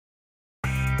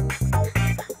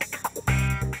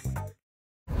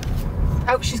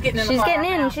Oh, she's getting in the car. She's getting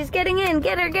in. She's getting in.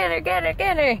 Get her, get her, get her,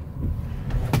 get her.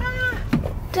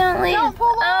 Don't leave. Don't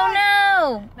pull Oh,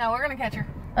 no. No, we're going to catch her.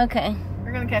 Okay.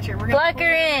 We're going to catch her. We're gonna Pluck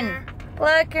her in.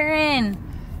 Pluck her in.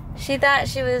 She thought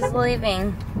she was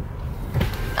leaving.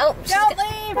 Oh, don't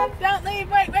leave. Don't leave.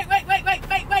 Wait.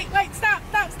 Stop.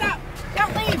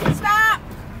 Don't leave. Stop.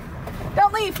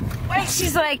 Don't leave. Wait.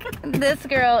 She's like, this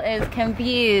girl is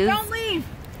confused. Don't leave.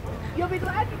 You'll be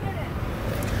glad you did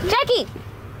it. Jackie.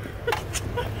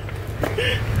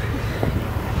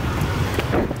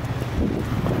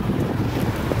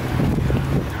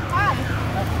 Hi.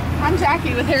 I'm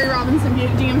Jackie with Harry Robinson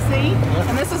Buick GMC,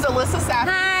 and this is Alyssa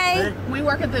Sappy. Hi. We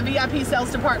work at the VIP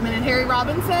sales department at Harry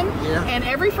Robinson, and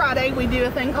every Friday we do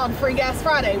a thing called Free Gas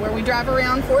Friday, where we drive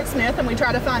around Fort Smith and we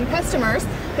try to find customers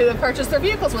who have purchased their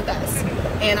vehicles with us.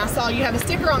 And I saw you have a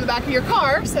sticker on the back of your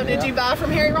car, so did you buy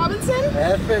from Harry Robinson?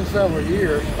 That's been several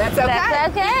years. That's okay.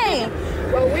 That's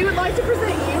okay. Well, we would like to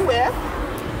present you with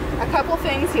a couple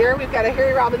things here. We've got a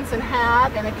Harry Robinson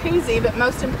hat and a koozie, but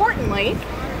most importantly,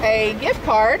 a gift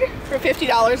card for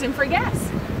 $50 in free gas.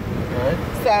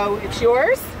 Right. So it's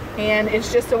yours, and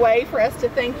it's just a way for us to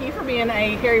thank you for being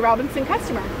a Harry Robinson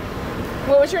customer.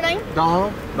 What was your name?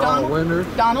 Donald Winters.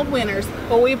 Donald Winters.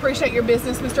 Well, we appreciate your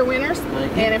business, Mr. Winters.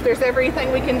 Thank you. And if there's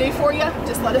everything we can do for you,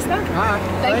 just let us know. All right.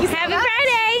 Thank you so Happy much.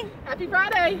 Friday. Happy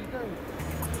Friday.